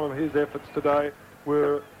Worthington, with some of his efforts today,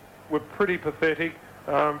 were pretty pathetic.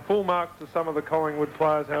 Full marks to some of the Collingwood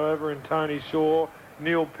players, however, in Tony Shaw,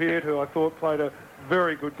 Neil Peart, who I thought played a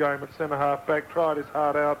very good game at centre-half back, tried his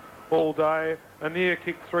heart out all day. Anir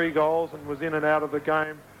kicked 3 goals and was in and out of the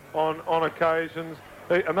game on occasions.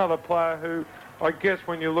 Another player who, I guess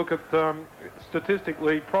when you look at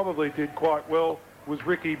statistically, probably did quite well was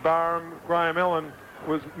Ricky Barham. Graham Allen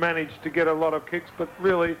managed to get a lot of kicks, but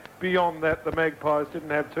really beyond that the Magpies didn't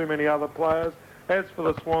have too many other players. As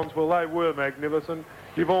for the Swans, well, they were magnificent.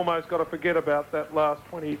 You've almost got to forget about that last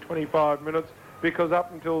 20-25 minutes, because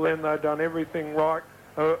up until then they'd done everything right.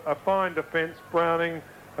 A fine defence. Browning,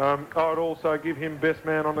 I would also give him best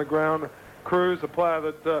man on the ground. Cruz, a player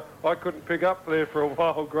that I couldn't pick up there for a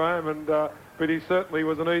while, Graham, but he certainly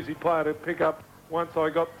was an easy player to pick up once I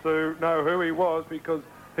got to know who he was, because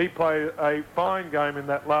he played a fine game in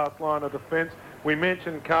that last line of defence. We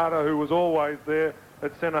mentioned Carter, who was always there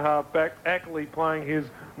at centre-half back, Ackley playing his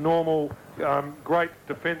normal great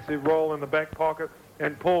defensive role in the back pocket,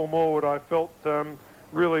 and Paul Morwood, I felt,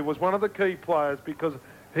 really was one of the key players, because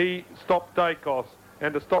he stopped Dacos,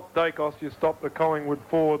 and to stop Dacos you stop the Collingwood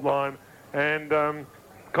forward line, and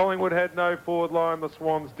Collingwood had no forward line, the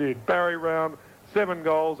Swans did. Barry Round, 7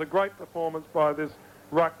 goals, a great performance by this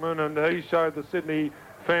ruckman, and he showed the Sydney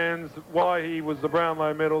fans why he was the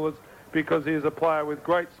Brownlow medalist, because he is a player with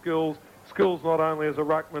great skills not only as a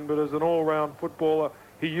ruckman but as an all-round footballer.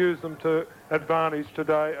 He used them to advantage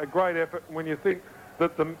today. A great effort. When you think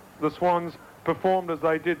that the Swans performed as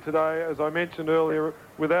they did today, as I mentioned earlier,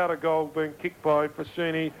 without a goal being kicked by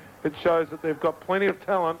Fashini, it shows that they've got plenty of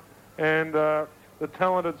talent, and the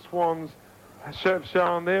talented Swans have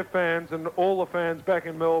shown their fans and all the fans back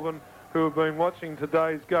in Melbourne who have been watching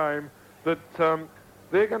today's game that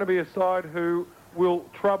they're going to be a side who will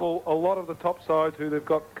trouble a lot of the top sides who they've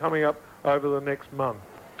got coming up over the next month.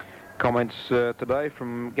 Comments today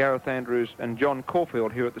from Gareth Andrews and John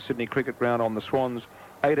Caulfield here at the Sydney Cricket Ground on the Swans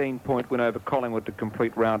 18-point win over Collingwood to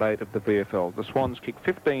complete round 8 of the VFL. The Swans kicked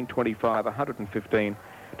 15-25, 115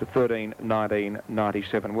 to 13-19,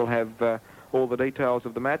 97. We'll have all the details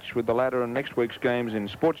of the match with the ladder and next week's games in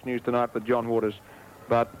Sports News Tonight with John Waters.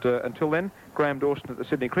 But until then, Graham Dawson at the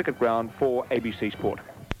Sydney Cricket Ground for ABC Sport.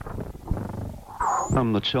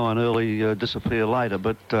 Some that shine early disappear later,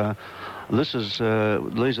 but these are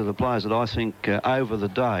the players that I think over the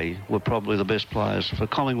day were probably the best players. For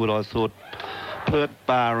Collingwood, I thought Pert,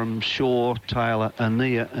 Barham, Shaw, Taylor,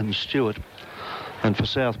 Anea and Stewart. And for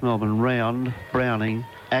South Melbourne, Round, Browning,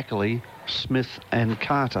 Ackley, Smith and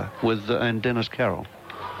Carter and Dennis Carroll.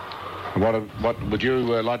 What would you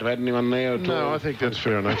like to add anyone there? No, I think that's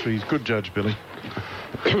fair enough. He's a good judge, Billy.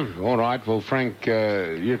 All right. Well, Frank,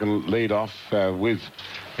 you can lead off with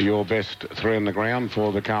your best 3 on the ground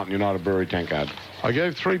for the Carlton United Brewery Tankard. I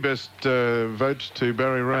gave 3 best votes to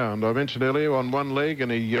Barry Round. I mentioned earlier on one leg,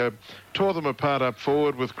 and he tore them apart up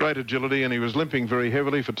forward with great agility, and he was limping very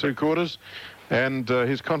heavily for 2 quarters. And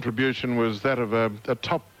his contribution was that of a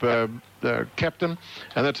top captain,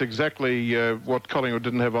 and that's exactly what Collingwood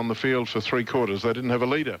didn't have on the field for 3 quarters. They didn't have a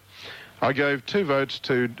leader. I gave 2 votes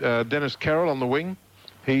to Dennis Carroll on the wing.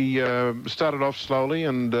 He started off slowly,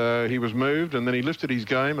 and he was moved, and then he lifted his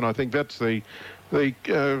game, and I think that's the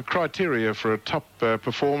criteria for a top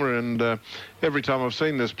performer. And every time I've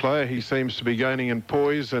seen this player, he seems to be gaining in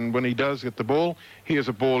poise, and when he does get the ball, he is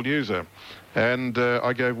a ball user. And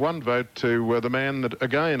I gave 1 vote to the man that,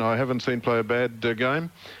 again, I haven't seen play a bad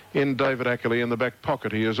game, in David Ackley in the back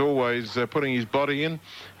pocket. He is always putting his body in.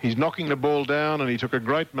 He's knocking the ball down, and he took a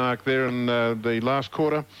great mark there in the last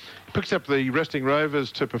quarter. He picks up the resting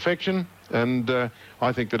Rovers to perfection, and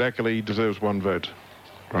I think that Ackley deserves 1 vote.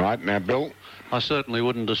 All right, now, Bill. I certainly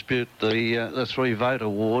wouldn't dispute the 3-vote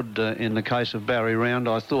award in the case of Barry Round.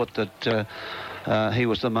 I thought that he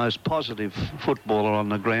was the most positive footballer on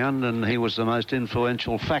the ground, and he was the most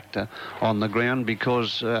influential factor on the ground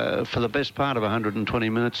because for the best part of 120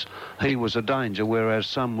 minutes he was a danger, whereas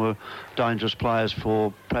some were dangerous players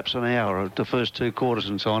for perhaps an hour, the first 2 quarters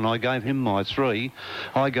and so on. I gave him my 3.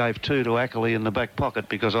 I gave 2 to Ackley in the back pocket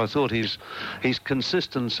because I thought his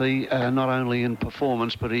consistency, not only in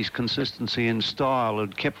performance but his consistency in style,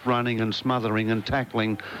 had kept running and smothering and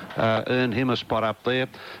tackling, earned him a spot up there.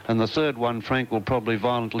 And the 3rd one, Frank will probably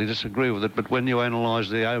violently disagree with it, but when you analyse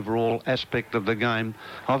the overall aspect of the game,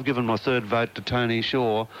 I've given my 3rd vote to Tony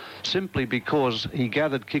Shaw simply because he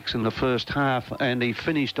gathered kicks in the first half and he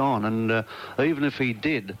finished on, and even if he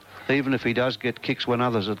does get kicks when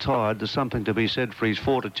others are tired, there's something to be said for his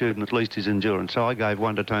fortitude and at least his endurance. So I gave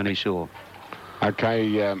 1 to Tony Shaw.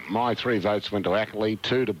 OK, my 3 votes went to Ackley,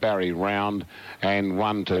 2 to Barry Round and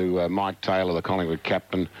 1 to Mike Taylor, the Collingwood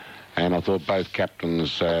captain. And I thought both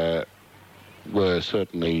captains were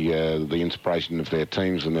certainly the inspiration of their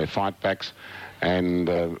teams and their fight backs, and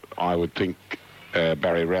I would think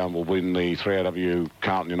Barry Round will win the 3AW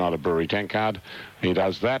Carlton United Brewery Tankard. He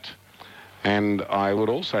does that. And I would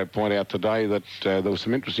also point out today that there were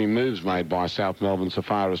some interesting moves made by South Melbourne so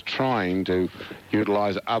far as trying to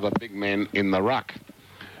utilise other big men in the ruck.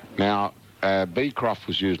 Now, Beecroft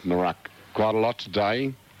was used in the ruck quite a lot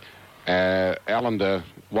today. Allender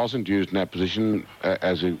wasn't used in that position,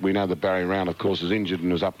 as we know that Barry Round, of course, is injured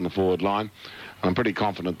and was up in the forward line. I'm pretty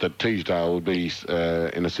confident that Teasdale would be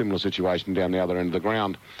in a similar situation down the other end of the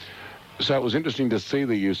ground. So it was interesting to see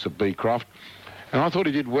the use of Beecroft, and I thought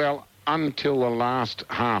he did well until the last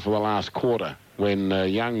half of the last quarter, when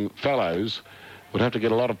young Fellows would have to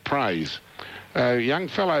get a lot of praise. Young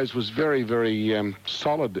Fellows was very, very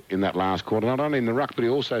solid in that last quarter, not only in the ruck, but he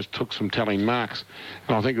also took some telling marks.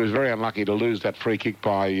 And I think he was very unlucky to lose that free kick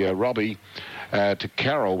by Robbie to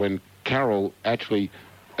Carroll, when Carroll actually,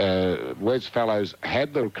 Wes Fellows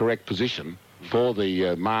had the correct position for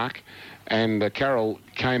the mark, and Carroll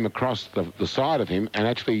came across the side of him, and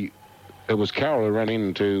actually it was Carroll who ran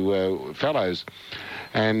into Fellows.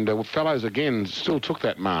 And Fellows, again, still took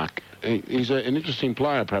that mark. He's an interesting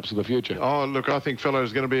player, perhaps, for the future. Oh, look, I think Fellows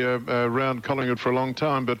is going to be around Collingwood for a long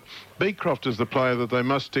time, but Beecroft is the player that they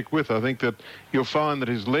must stick with. I think that you'll find that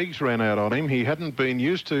his legs ran out on him. He hadn't been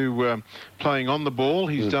used to playing on the ball.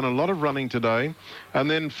 He's done a lot of running today. And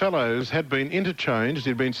then Fellows had been interchanged.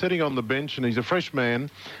 He'd been sitting on the bench, and he's a fresh man.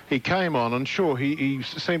 He came on, and sure, he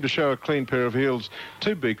seemed to show a clean pair of heels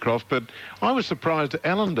to Beecroft, but I was surprised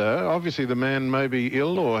Allender, obviously the man may be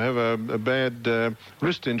ill or have a bad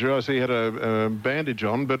wrist injury. I see he had a bandage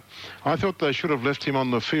on, but I thought they should have left him on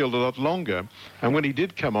the field a lot longer. And when he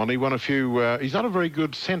did come on, he won a few... he's not a very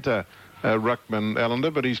good centre ruckman,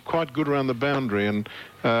 Allender, but he's quite good around the boundary. And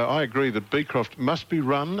I agree that Beecroft must be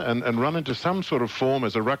run and run into some sort of form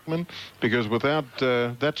as a ruckman, because without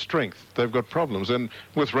that strength, they've got problems. And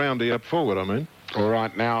with Roundy up forward, I mean. All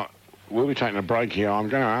right, now, we'll be taking a break here. I'm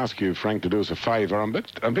going to ask you, Frank, to do us a favour. I'm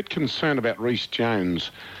a bit concerned about Rhys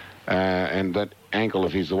Jones and that ankle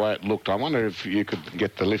of his, the way it looked. I wonder if you could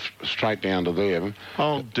get the lift straight down to there.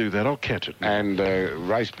 I'll do that. I'll catch it. And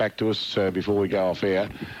race back to us before we go off air.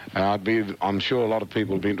 I'm sure a lot of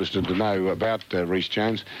people would be interested to know about Rhys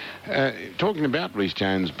Jones. Talking about Rhys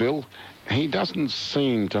Jones, Bill, he doesn't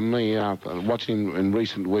seem to me, watching him in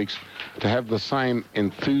recent weeks, to have the same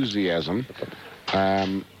enthusiasm,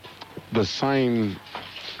 the same,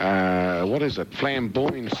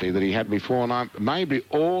 flamboyancy that he had before. And maybe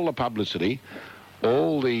all the publicity,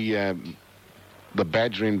 all the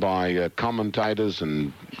badgering by commentators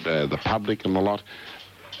and the public and the lot,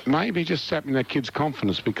 maybe just sapping that kid's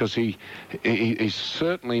confidence, because he's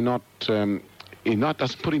certainly not,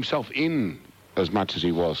 doesn't put himself in as much as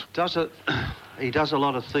he was. He does a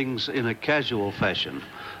lot of things in a casual fashion.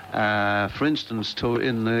 For instance,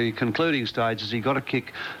 in the concluding stages, he got a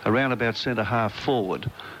kick around about centre-half forward.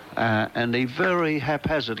 And he very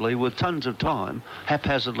haphazardly, with tons of time,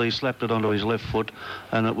 haphazardly slapped it onto his left foot,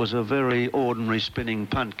 and it was a very ordinary spinning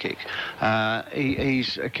punt kick.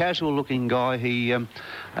 He's a casual-looking guy.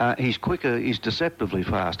 He's quicker. He's deceptively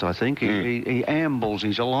fast, I think. He ambles.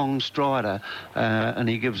 He's a long strider, and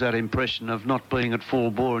he gives that impression of not being at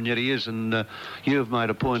full bore, and yet he is. And you've made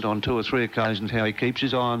a point on 2 or 3 occasions how he keeps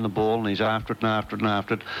his eye on the ball, and he's after it and after it and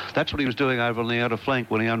after it. That's what he was doing over on the outer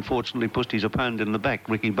flank when he unfortunately pushed his opponent in the back,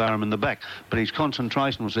 Ricky Barham in the back. But his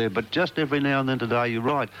concentration was there. But just every now and then today, you're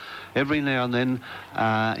right, every now and then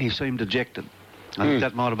he seemed dejected. I think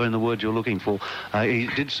that might have been the word you're looking for. He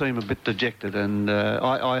did seem a bit dejected, and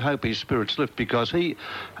I hope his spirits lift, because he,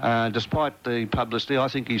 despite the publicity, I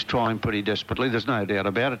think he's trying pretty desperately. There's no doubt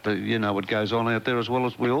about it. You know what goes on out there as well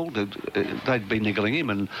as we all did. They'd be niggling him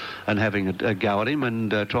and having a go at him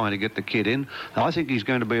and trying to get the kid in. I think he's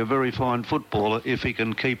going to be a very fine footballer if he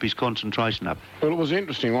can keep his concentration up. Well, it was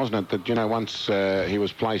interesting, wasn't it, that, once he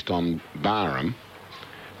was placed on Barham,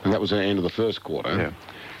 and that was the end of the first quarter. Yeah.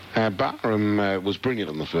 Barham was brilliant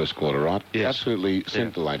in the first quarter, right? Yes. Absolutely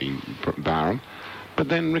scintillating, Barham. But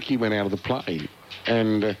then Ricky went out of the play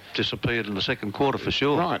and... disappeared in the second quarter for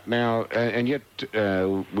sure. Right. Now, and yet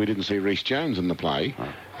we didn't see Rhys Jones in the play.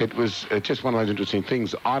 Right. It was just one of those interesting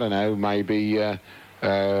things. I don't know, maybe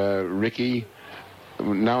Ricky,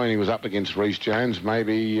 knowing he was up against Rhys Jones,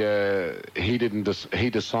 maybe he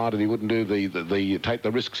decided he wouldn't do the take the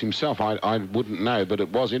risks himself. I wouldn't know, but it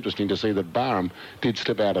was interesting to see that Barham did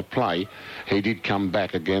slip out of play. He did come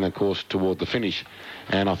back again, of course, toward the finish,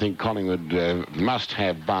 and I think Collingwood must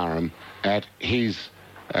have Barham at his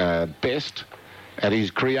best. At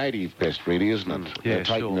his creative best, really, isn't it? Yeah,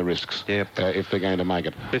 taking the risks, if they're going to make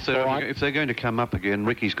it. If they're going to come up again,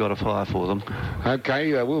 Ricky's got a fire for them.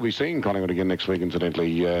 Okay, we'll be seeing Collingwood again next week,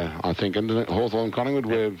 incidentally, I think. And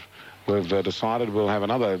Hawthorn-Collingwood, we've decided we'll have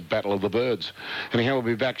another Battle of the Birds. Anyhow, we'll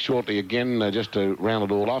be back shortly again, just to round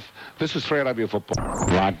it all off. This is 3AW Football.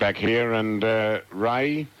 Right back here, and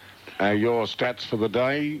Ray... your stats for the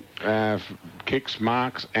day, kicks,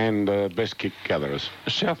 marks and best kick gatherers.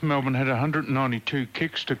 South Melbourne had 192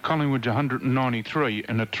 kicks to Collingwood's 193,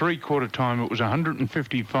 and at three-quarter time it was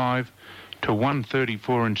 155 to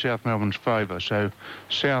 134 in South Melbourne's favour. So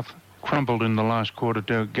South crumbled in the last quarter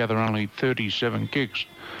to gather only 37 kicks.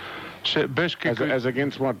 So best kick as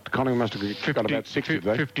against what? Collingwood must have got about 60, did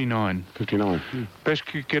they? 59. 59. Best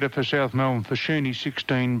kick getter for South Melbourne, Fashuni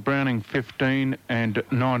 16, Browning 15 and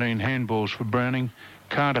 19 handballs for Browning,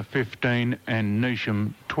 Carter 15 and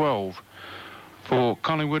Neesham 12. For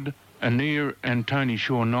Collingwood, Anir and Tony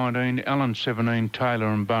Shaw 19, Allen 17, Taylor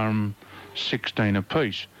and Barham 16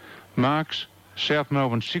 apiece. Marks, South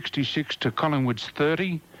Melbourne 66 to Collingwood's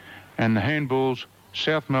 30, and the handballs,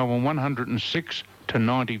 South Melbourne 106 to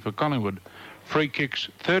 90 for Collingwood. Free kicks,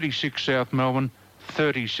 36 South Melbourne,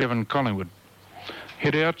 37 Collingwood.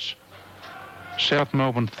 Hit-outs, South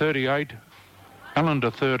Melbourne 38, Allender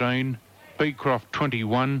 13, Beecroft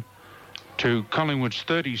 21 to Collingwood's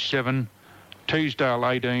 37, Teesdale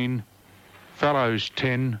 18, Fallows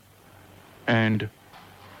 10 and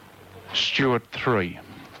Stewart 3.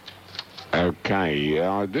 Okay,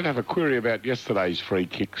 I did have a query about yesterday's free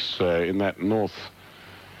kicks in that North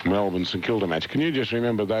Melbourne St Kilda match. Can you just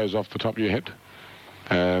remember those off the top of your head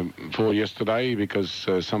for yesterday? Because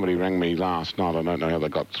somebody rang me last night. I don't know how they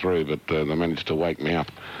got through, but they managed to wake me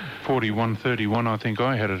up. 41-31, I think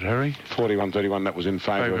I had it, Harry. 41-31, that was in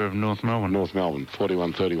favour of North Melbourne. North Melbourne,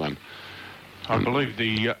 41-31. I believe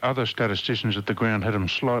the other statisticians at the ground had them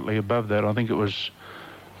slightly above that. I think it was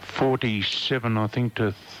 47, I think,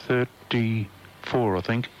 to 34, I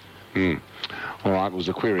think. All right, it was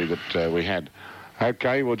a query that we had.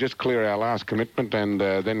 Okay, we'll just clear our last commitment and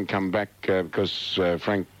then come back because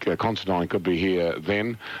Frank Considine could be here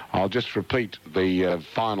then. I'll just repeat the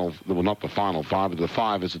final, well, not the final five, but the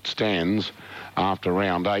five as it stands after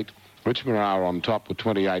round 8. Richmond are on top with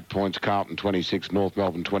 28 points, Carlton 26, North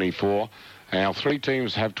Melbourne 24. Our three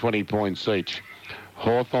teams have 20 points each.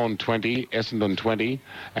 Hawthorn 20, Essendon 20,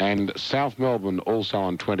 and South Melbourne also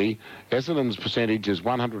on 20. Essendon's percentage is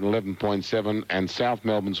 111.7 and South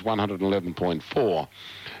Melbourne's 111.4.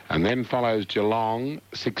 And then follows Geelong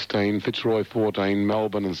 16, Fitzroy 14,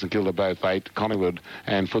 Melbourne and St Kilda both 8, Collingwood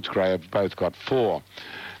and Footscray have both got 4.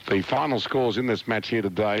 The final scores in this match here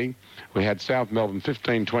today, we had South Melbourne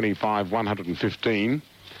 15-25, 115,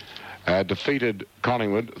 defeated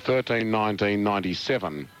Collingwood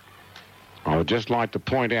 13-19-97. I would just like to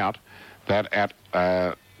point out that at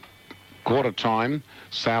quarter time,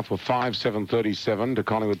 South were 5-7-37 to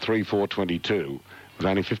Collingwood 3-4-22. With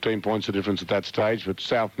only 15 points of difference at that stage, but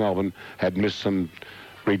South Melbourne had missed some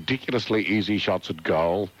ridiculously easy shots at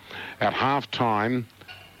goal. At half-time,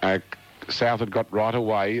 South had got right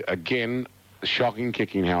away. Again, shocking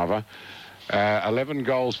kicking, however. 11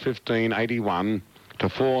 goals, 15, 81 to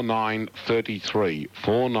 4-9-33.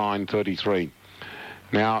 4-9-33.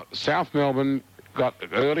 Now, South Melbourne got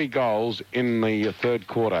early goals in the third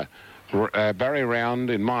quarter. Barry Round,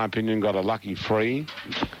 in my opinion, got a lucky free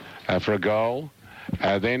for a goal.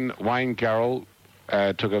 Then Wayne Carroll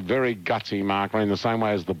took a very gutsy mark in the same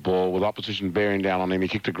way as the ball, with opposition bearing down on him. He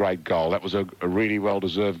kicked a great goal. That was a really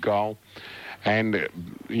well-deserved goal. And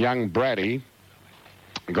young Brady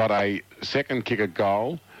got a second kick at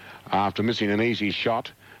goal after missing an easy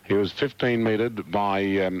shot. He was 15-metered by...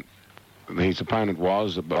 his opponent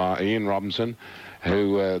was Ian Robinson,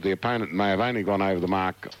 who the opponent may have only gone over the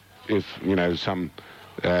mark if, some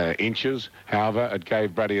inches. However, it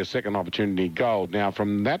gave Brady a second opportunity goal. Now,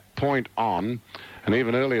 from that point on, and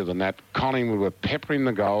even earlier than that, Collingwood were peppering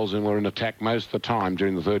the goals and were in attack most of the time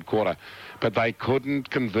during the third quarter. But they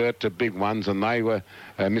couldn't convert to big ones, and they were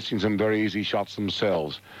missing some very easy shots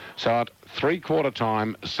themselves. So at three-quarter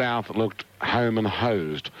time, South looked home and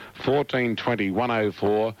hosed. 14-20,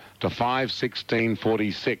 104 to 5-16,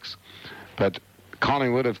 46. But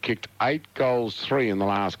Collingwood have kicked 8 goals, 3 in the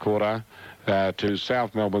last quarter to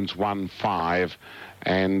South Melbourne's 1-5.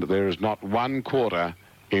 And there is not one quarter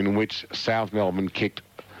in which South Melbourne kicked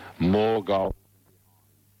more goals